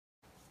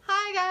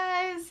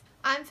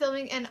I'm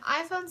filming an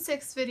iPhone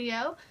 6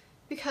 video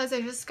because I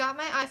just got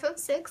my iPhone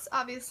 6,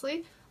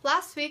 obviously,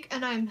 last week,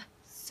 and I'm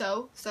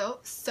so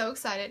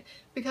excited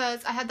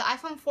because I had the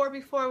iPhone 4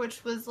 before,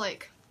 which was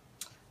like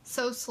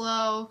so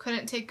slow,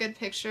 couldn't take good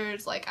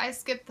pictures. Like, I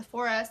skipped the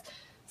 4S,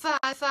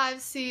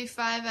 5C,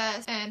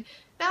 5S, and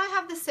now I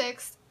have the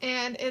 6,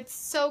 and it's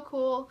so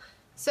cool,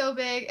 so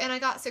big, and I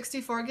got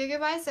 64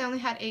 gigabytes. I only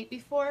had 8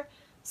 before,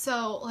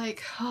 so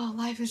like, oh,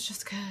 life is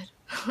just good.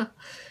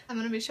 I'm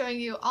going to be showing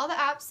you all the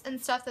apps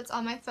and stuff that's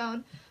on my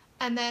phone,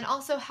 and then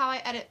also how I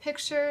edit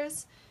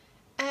pictures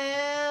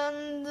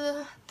and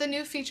the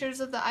new features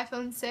of the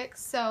iPhone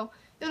 6, so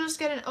you'll just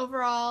get an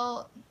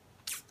overall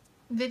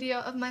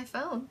video of my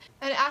phone.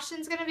 And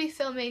Ashton's going to be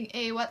filming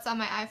a what's on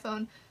my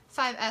iPhone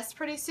 5S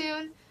pretty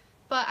soon,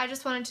 but I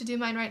just wanted to do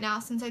mine right now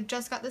since I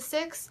just got the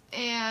 6,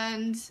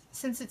 and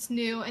since it's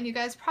new and you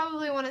guys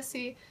probably want to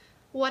see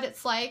what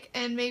it's like,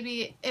 and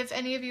maybe if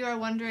any of you are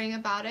wondering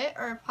about it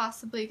or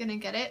possibly going to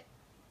get it,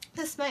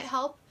 this might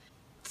help.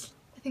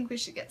 I think we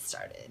should get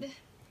started.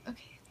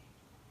 Okay,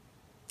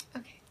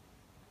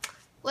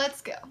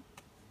 let's go.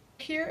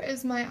 Here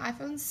is my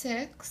iPhone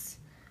 6.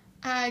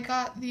 I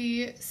got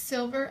the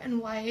silver and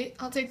white.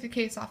 I'll take the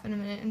case off in a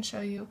minute and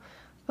show you,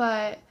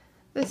 but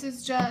this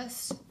is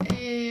just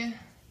a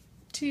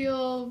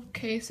teal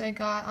case I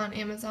got on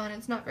Amazon.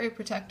 It's not very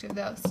protective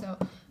though, so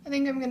I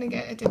think I'm gonna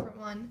get a different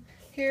one.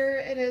 Here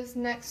it is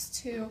next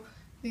to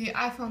the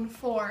iPhone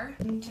 4,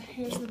 and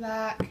here's the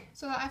back.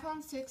 So the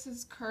iPhone 6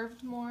 is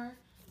curved more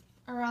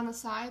around the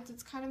sides.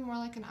 It's kind of more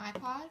like an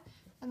iPod,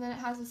 and then it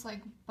has this like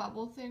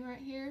bubble thing right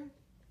here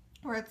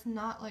where it's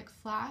not like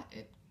flat.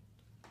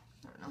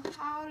 I don't know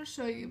how to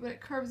show you, but it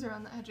curves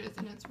around the edges,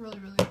 and it's really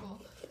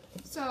cool.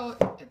 So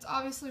it's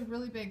obviously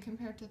really big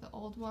compared to the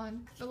old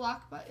one. The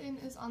lock button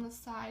is on the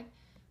side,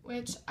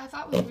 which I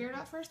thought was weird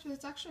at first, but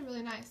it's actually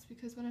really nice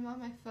because when I'm on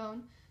my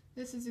phone,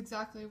 this is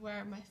exactly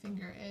where my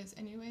finger is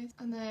anyways.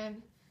 And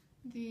then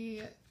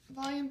the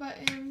volume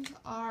buttons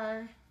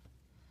are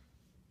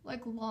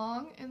like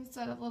long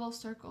instead of little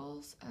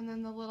circles, and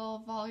then the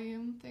little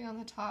volume thing on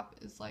the top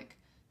is like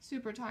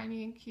super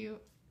tiny and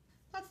cute.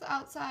 That's the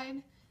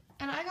outside.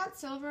 And I got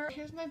silver.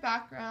 Here's my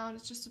background.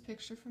 It's just a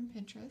picture from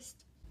Pinterest.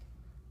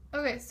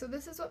 Okay, so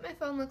this is what my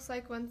phone looks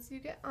like once you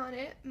get on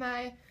it.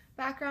 My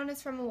background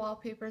is from a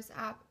wallpapers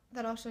app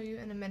that I'll show you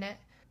in a minute.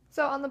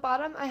 So on the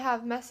bottom I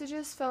have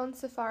messages, phone,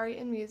 Safari,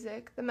 and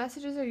music. The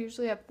messages are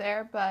usually up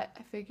there, but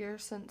I figure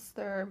since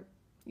they're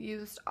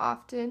used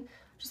often,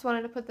 just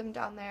wanted to put them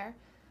down there.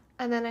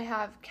 And then I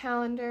have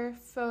calendar,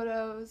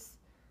 photos,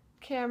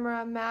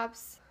 camera,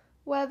 maps,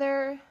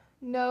 weather,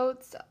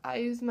 notes. I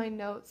use my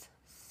notes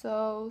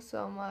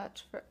so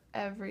much for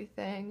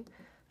everything.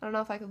 I don't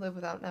know if I could live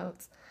without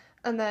notes.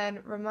 And then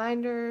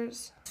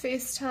reminders,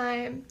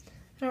 FaceTime,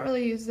 I don't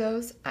really use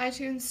those,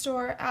 iTunes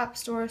Store, App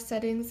Store,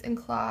 settings, and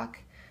clock.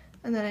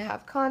 And then I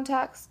have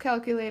contacts,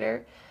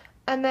 calculator,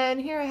 and then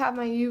here I have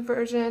my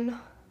YouVersion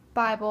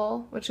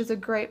Bible, which is a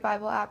great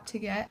Bible app to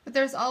get. But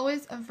there's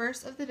always a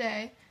verse of the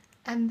day,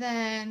 and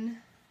then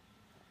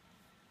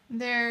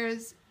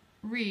there's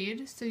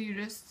read, so you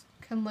just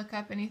can look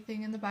up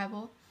anything in the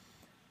Bible.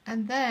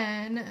 And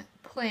then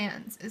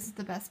plans is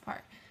the best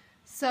part.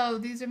 So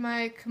these are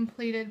my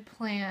completed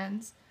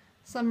plans,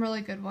 some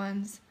really good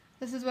ones.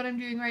 This is what I'm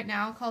doing right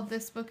now, called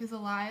This Book is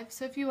Alive.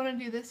 So if you want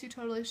to do this, you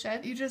totally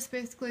should. You just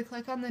basically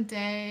click on the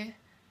day,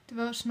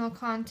 devotional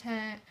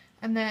content,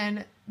 and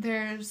then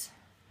there's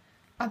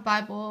a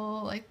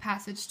Bible like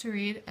passage to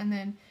read, and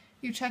then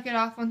you check it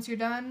off once you're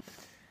done.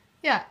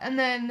 Yeah, and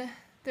then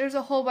there's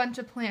a whole bunch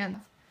of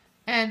plans,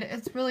 and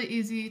it's really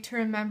easy to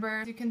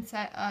remember. You can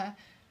set a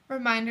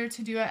reminder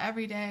to do it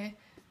every day,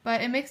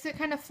 but it makes it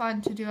kind of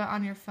fun to do it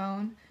on your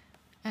phone,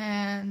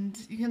 and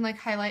you can like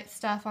highlight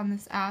stuff on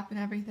this app and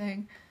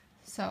everything.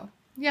 So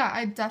yeah,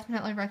 I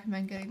definitely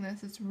recommend getting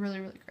this. It's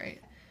really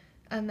great.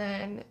 And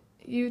then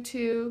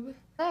YouTube.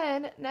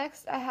 Then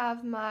next I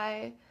have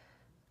my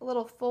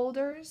little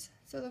folders.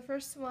 So the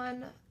first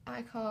one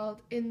I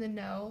called In the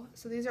Know.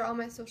 So these are all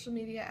my social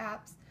media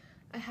apps.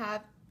 I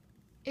have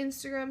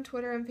Instagram,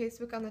 Twitter, and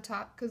Facebook on the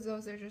top because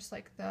those are just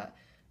like the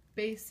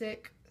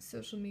basic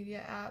social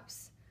media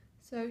apps.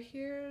 So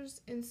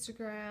here's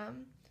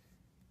Instagram.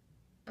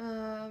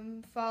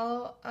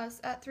 Follow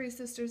us at 3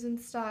 Sisters in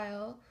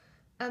Style.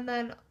 And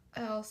then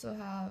I also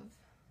have,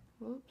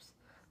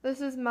 this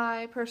is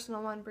my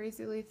personal one,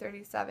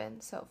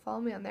 Breezily37, so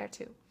follow me on there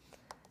too.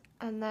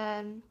 And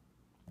then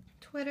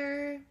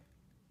Twitter,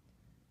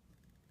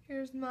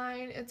 here's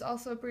mine, it's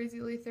also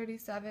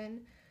Breezily37.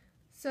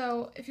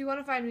 So if you want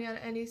to find me on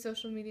any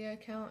social media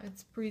account,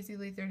 it's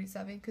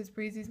Breezily37, because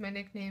Breezy's my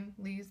nickname,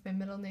 Lee's my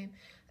middle name,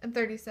 and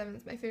 37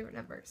 is my favorite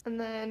numbers. And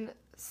then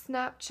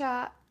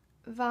Snapchat,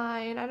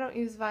 Vine, I don't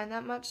use Vine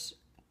that much,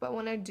 but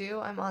when I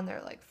do, I'm on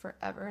there like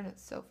forever, and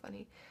it's so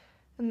funny.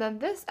 And then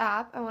this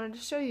app I wanted to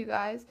show you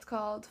guys, it's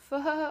called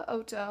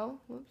Photo,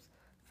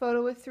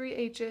 photo with 3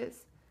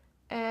 H's,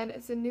 and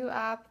it's a new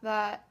app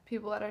that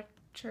people at our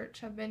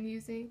church have been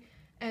using,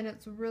 and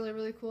it's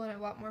really cool, and I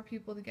want more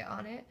people to get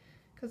on it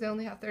because I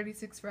only have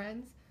 36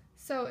 friends.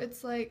 So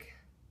it's like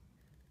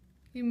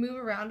you move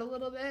around a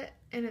little bit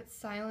and it's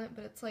silent,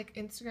 but it's like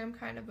Instagram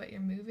kind of, but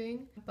you're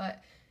moving.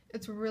 But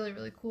it's really,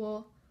 really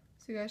cool.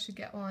 So you guys should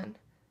get one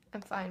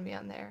and find me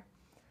on there.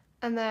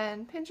 And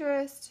then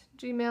Pinterest,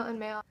 Gmail, and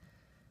Mail.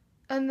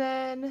 And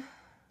then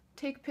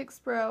Take Pics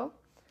Pro.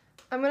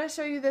 I'm going to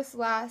show you this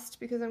last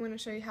because I'm going to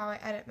show you how I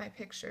edit my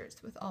pictures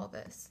with all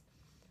this.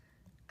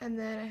 And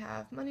then I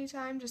have Money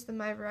Time, just the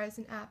My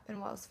Verizon app,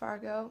 and Wells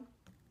Fargo.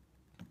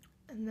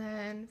 And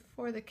then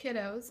for the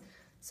kiddos,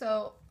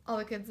 so all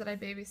the kids that I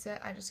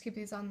babysit, I just keep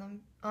these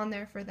on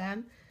there for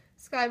them.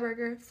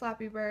 Skyburger,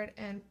 Flappy Bird,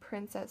 and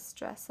Princess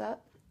Dress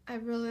Up. I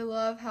really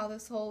love how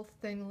this whole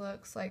thing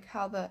looks, like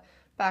how the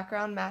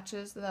background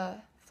matches the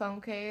phone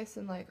case,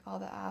 and like all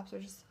the apps are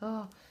just,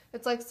 oh,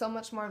 it's like so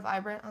much more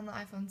vibrant on the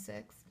iPhone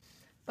 6.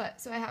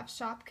 But so I have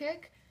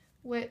Shopkick,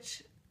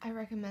 which I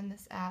recommend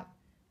this app.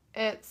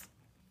 It's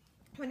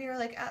when you're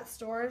like at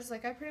stores,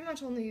 like I pretty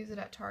much only use it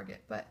at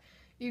Target, but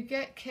you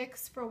get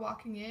kicks for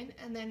walking in,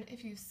 and then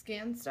if you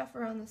scan stuff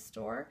around the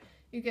store,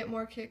 you get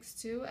more kicks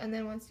too, and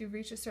then once you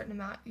reach a certain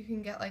amount, you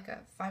can get like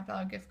a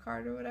 $5 gift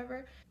card or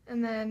whatever.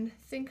 And then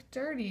Think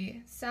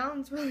Dirty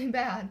sounds really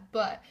bad,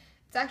 but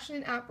it's actually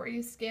an app where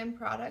you scan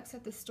products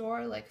at the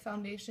store, like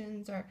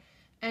foundations or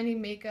any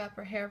makeup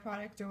or hair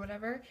product or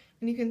whatever,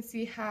 and you can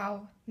see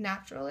how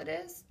natural it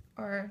is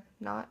or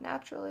not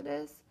natural it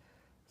is.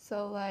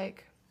 So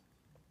like,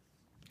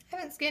 I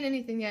haven't scanned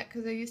anything yet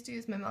because I used to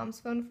use my mom's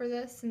phone for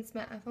this since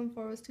my iPhone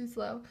 4 was too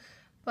slow,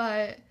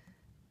 but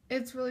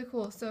it's really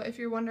cool. So if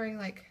you're wondering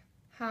like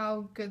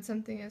how good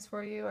something is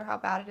for you or how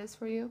bad it is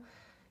for you,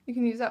 you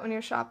can use that when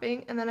you're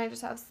shopping. And then I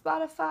just have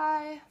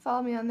Spotify,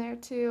 follow me on there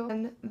too.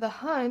 And The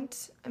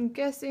Hunt, I'm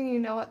guessing you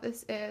know what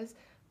this is,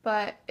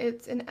 but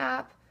it's an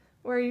app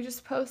where you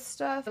just post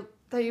stuff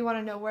that you want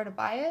to know where to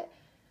buy it,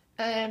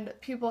 and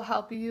people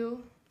help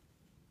you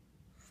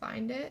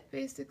find it,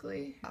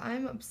 basically.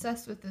 I'm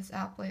obsessed with this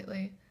app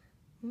lately.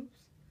 Oops.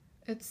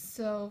 It's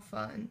so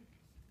fun.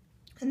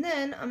 And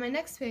then on my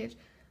next page,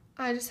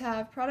 I just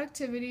have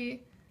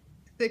productivity.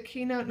 The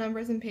keynote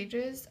numbers and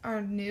pages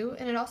are new,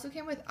 and it also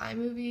came with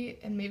iMovie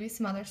and maybe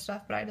some other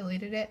stuff, but I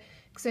deleted it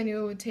because I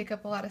knew it would take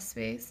up a lot of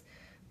space.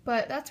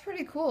 But that's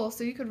pretty cool,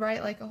 so you could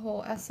write like a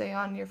whole essay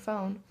on your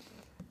phone.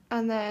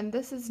 And then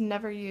this is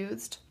never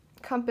used.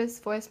 Compass,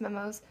 voice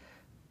memos,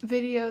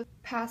 videos,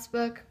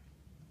 passbook,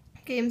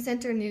 Game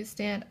Center,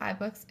 newsstand,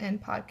 iBooks,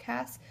 and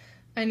podcasts.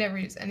 I never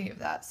use any of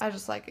that. So I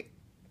just like it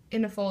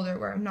in a folder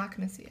where I'm not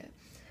going to see it.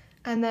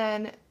 And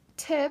then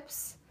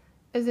Tips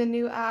is a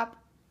new app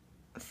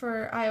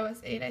for iOS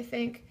 8, I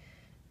think.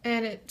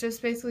 And it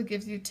just basically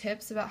gives you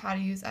tips about how to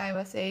use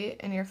iOS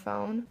 8 in your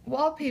phone.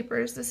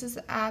 Wallpapers, this is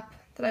the app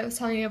that I was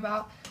telling you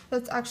about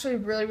that's actually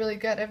really, really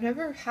good. I've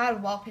never had a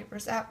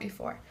Wallpapers app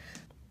before.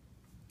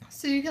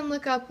 So you can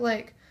look up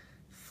like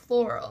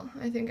floral.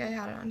 I think I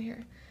had it on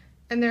here.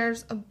 And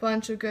there's a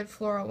bunch of good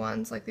floral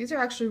ones. Like these are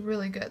actually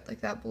really good.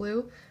 Like that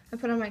blue I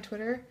put on my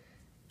Twitter.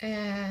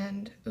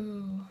 And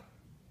ooh,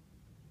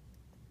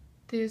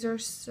 these are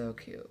so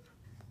cute.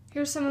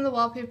 Here's some of the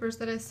wallpapers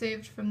that I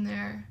saved from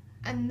there.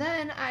 And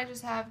then I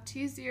just have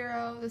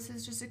T0. This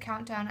is just a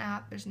countdown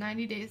app. There's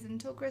 90 days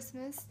until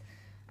Christmas.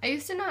 I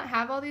used to not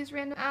have all these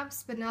random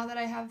apps, but now that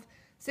I have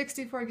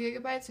 64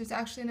 gigabytes, there's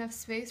actually enough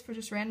space for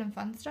just random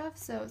fun stuff,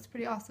 so it's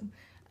pretty awesome.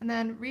 And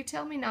then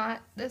Retail Me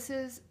Not. This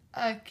is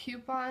a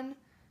coupon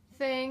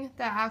thing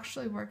that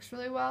actually works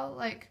really well.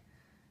 Like,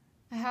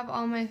 I have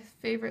all my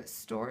favorite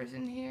stores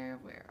in here.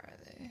 Where are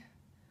they?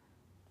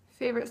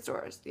 Favorite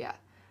stores, yeah.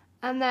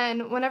 And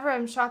then whenever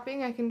I'm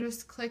shopping, I can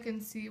just click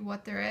and see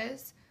what there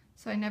is.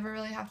 So I never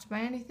really have to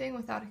buy anything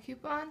without a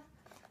coupon.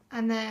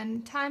 And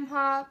then Time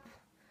Hop.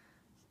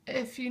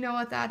 If you know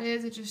what that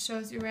is, it just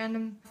shows you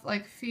random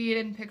like feed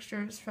and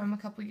pictures from a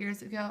couple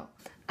years ago.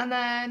 And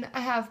then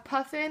I have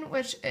Puffin,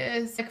 which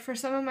is like for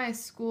some of my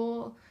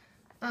school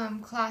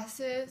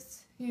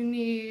classes, you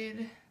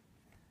need,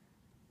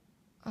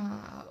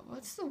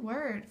 what's the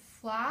word?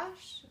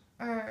 Flash?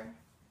 Or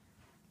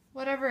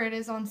whatever it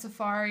is on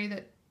Safari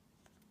that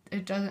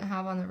it doesn't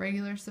have on the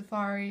regular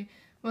Safari.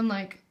 When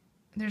like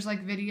there's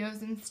like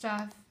videos and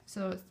stuff,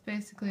 so it's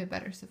basically a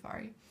better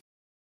Safari.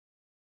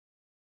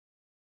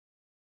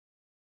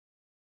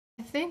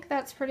 I think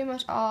that's pretty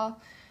much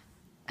all.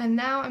 And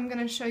now I'm going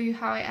to show you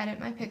how I edit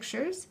my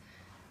pictures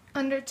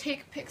under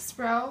Take Pics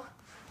Pro.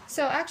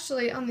 So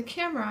actually on the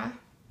camera,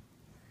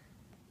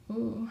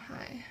 ooh,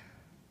 hi.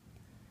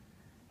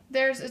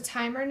 There's a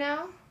timer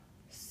now.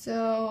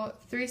 So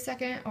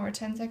 3-second or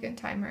 10-second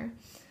timer.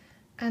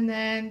 And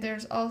then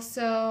there's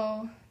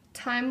also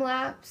time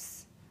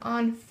lapse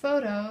on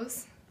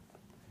photos.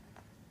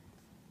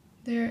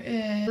 There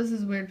is, this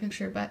is a weird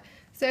picture, but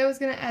say I was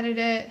going to edit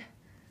it.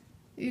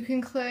 You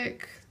can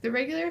click the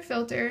regular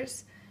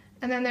filters,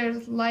 and then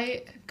there's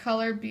light,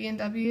 color, B, and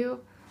W.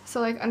 So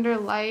like under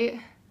light,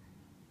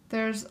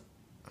 there's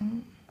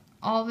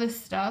all this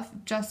stuff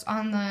just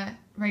on the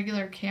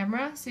regular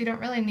camera, so you don't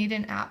really need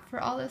an app for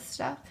all this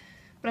stuff.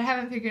 But I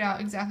haven't figured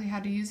out exactly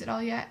how to use it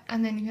all yet.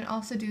 And then you can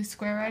also do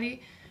Square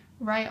Ready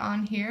right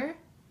on here,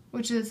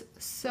 which is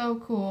so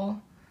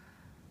cool.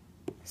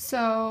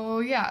 So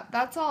yeah,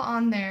 that's all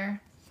on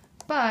there.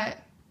 But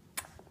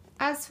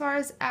as far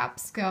as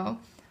apps go,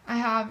 I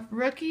have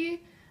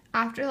Rookie,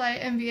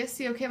 Afterlight, and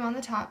VSCO Cam on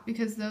the top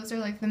because those are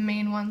like the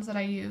main ones that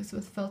I use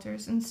with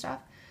filters and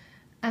stuff.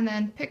 And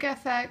then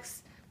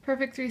PicFX,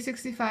 Perfect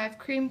 365,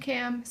 Cream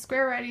Cam,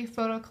 Square Ready,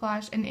 Photo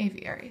Collage, and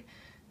Aviary.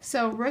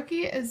 So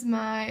Rookie is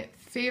my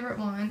favorite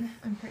one,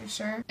 I'm pretty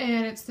sure,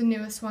 and it's the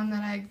newest one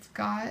that I've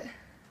got.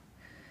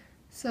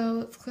 So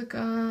let's click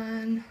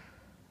on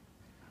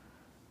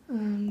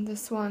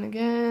this one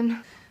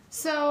again.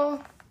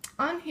 So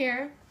on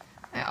here,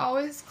 I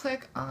always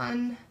click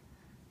on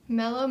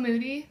Mellow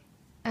Moody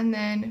and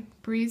then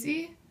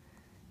Breezy,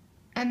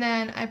 and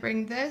then I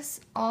bring this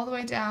all the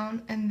way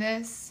down and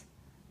this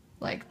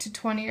like to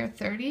 20 or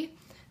 30,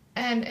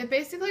 and it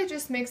basically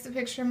just makes the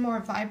picture more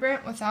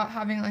vibrant without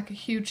having like a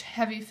huge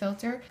heavy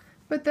filter.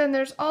 But then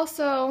there's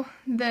also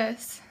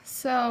this,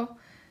 so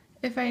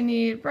if I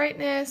need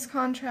brightness,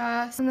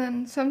 contrast, and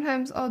then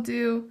sometimes I'll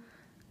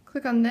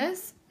click on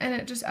this and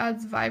it just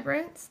adds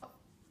vibrance.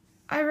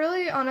 I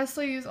really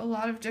honestly use a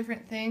lot of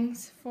different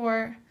things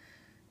for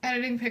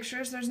editing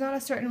pictures. There's not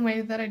a certain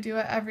way that I do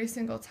it every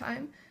single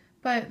time,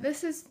 but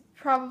this is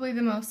probably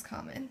the most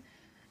common.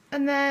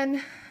 And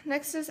then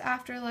next is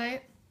Afterlight.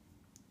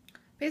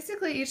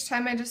 Basically each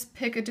time I just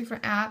pick a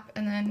different app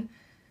and then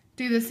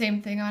do the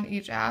same thing on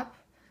each app.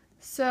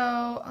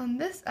 So on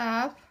this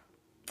app,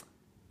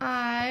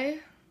 I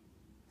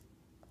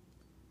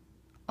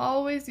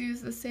always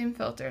use the same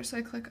filter. So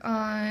I click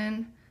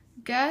on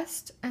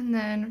Guest and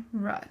then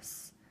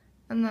Russ,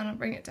 and then I'll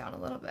bring it down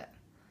a little bit.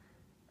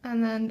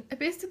 And then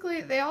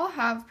basically they all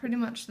have pretty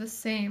much the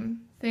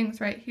same things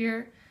right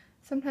here.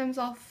 Sometimes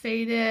I'll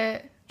fade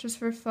it just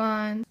for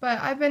fun, but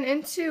I've been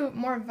into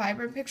more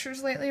vibrant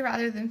pictures lately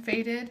rather than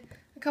faded.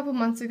 A couple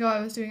months ago I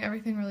was doing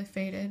everything really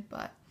faded,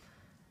 but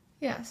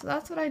yeah, so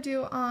that's what I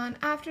do on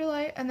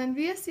Afterlight. And then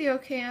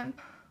VSCO Cam,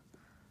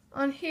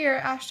 on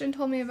here Ashton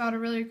told me about a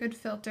really good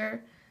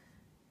filter.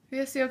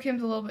 VSCO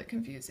Cam's a little bit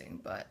confusing,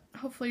 but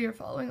hopefully you're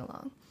following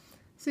along.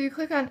 So you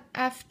click on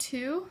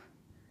F2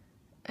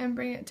 and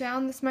bring it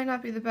down. This might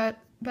not be the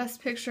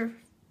best picture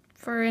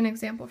for an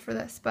example for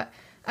this, but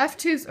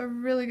F2 is a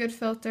really good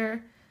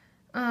filter.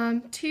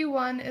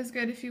 T1 is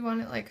good if you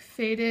want it like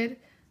faded,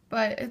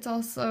 but it's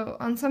also,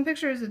 on some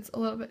pictures it's a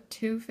little bit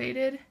too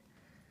faded.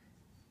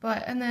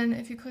 And then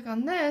if you click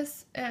on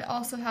this, it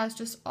also has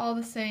just all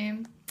the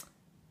same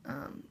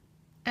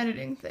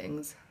editing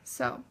things.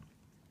 So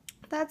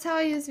that's how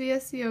I use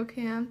VSCO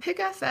Cam.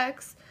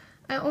 PicFX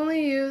I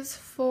only use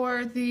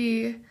for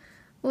the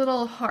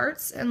little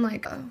hearts and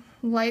like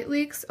light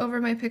leaks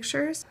over my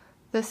pictures.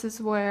 This is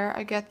where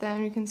I get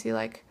them. You can see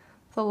like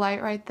the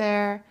light right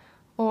there,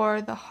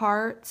 or the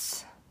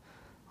hearts.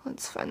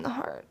 Let's find the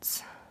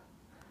hearts.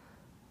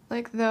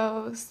 Like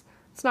those.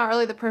 It's not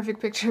really the perfect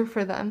picture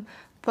for them,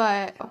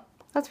 but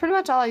that's pretty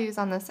much all I use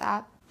on this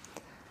app.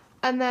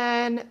 And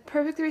then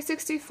Perfect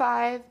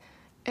 365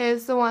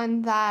 is the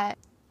one that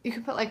you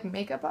can put like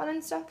makeup on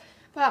and stuff,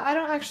 but I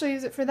don't actually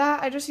use it for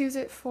that. I just use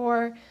it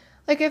for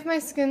like if my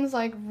skin's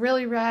like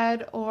really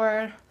red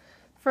or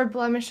for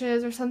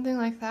blemishes or something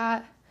like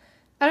that.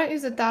 I don't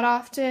use it that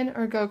often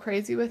or go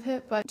crazy with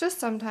it, but just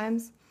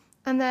sometimes.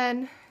 And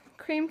then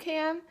Cream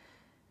Cam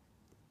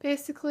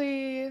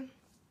basically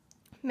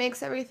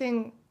makes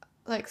everything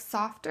like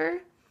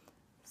softer.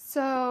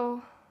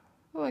 So,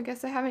 oh, I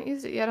guess I haven't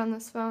used it yet on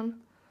this phone.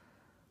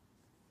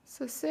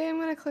 So say I'm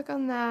going to click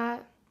on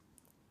that.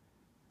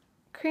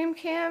 Cream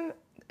Cam,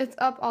 it's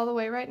up all the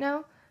way right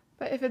now,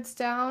 but if it's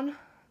down, it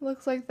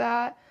looks like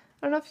that.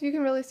 I don't know if you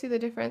can really see the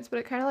difference, but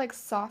it kind of like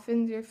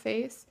softens your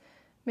face,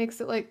 makes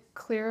it like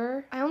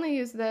clearer. I only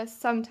use this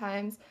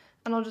sometimes,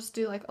 and I'll just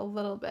do like a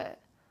little bit.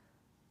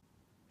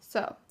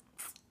 So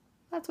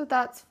that's what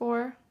that's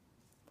for.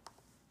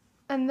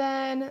 And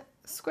then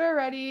Square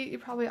Ready, you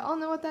probably all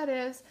know what that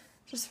is,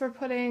 just for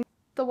putting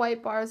the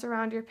white bars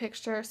around your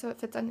picture so it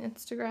fits on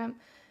Instagram.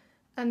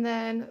 And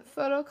then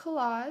Photo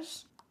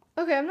Collage.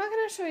 Okay, I'm not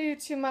going to show you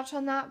too much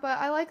on that, but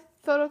I like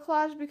Photo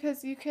Collage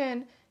because you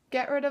can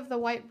get rid of the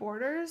white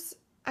borders.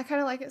 I kind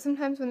of like it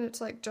sometimes when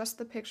it's like just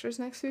the pictures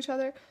next to each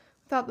other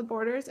without the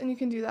borders, and you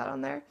can do that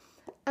on there.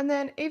 And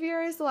then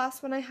Aviary is the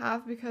last one I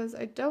have because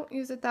I don't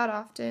use it that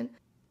often.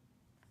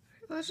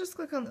 Let's just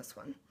click on this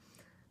one.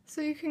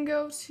 So you can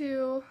go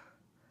to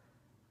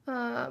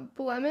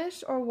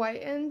blemish or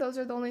whiten. Those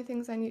are the only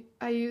things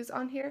I use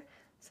on here.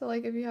 So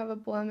like if you have a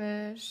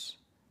blemish,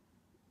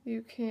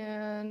 you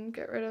can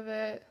get rid of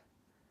it.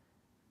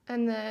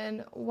 And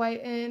then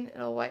whiten,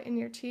 it'll whiten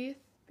your teeth.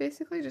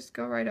 Basically just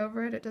go right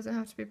over it. It doesn't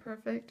have to be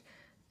perfect.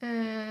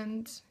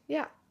 And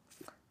yeah,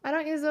 I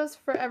don't use those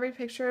for every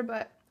picture,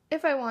 but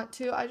if I want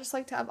to, I just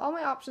like to have all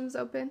my options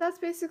open. That's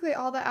basically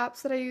all the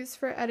apps that I use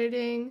for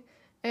editing,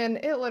 and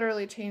it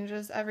literally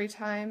changes every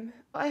time.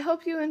 I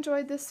hope you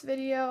enjoyed this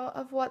video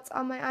of what's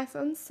on my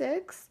iPhone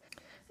 6,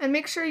 and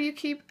make sure you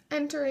keep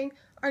entering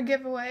our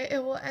giveaway.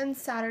 It will end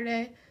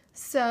Saturday,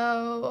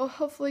 so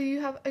hopefully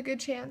you have a good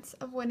chance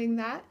of winning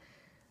that.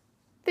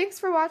 Thanks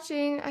for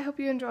watching. I hope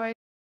you enjoyed.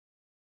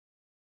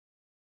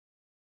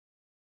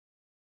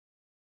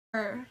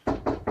 Who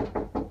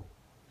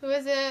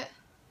is it?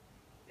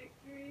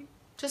 Victory.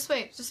 Just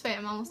wait,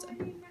 I'm almost done.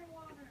 I need my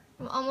water.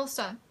 I'm almost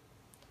done.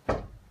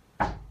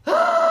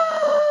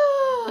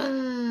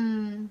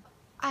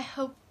 I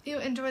hope you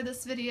enjoyed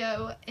this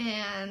video,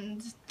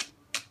 and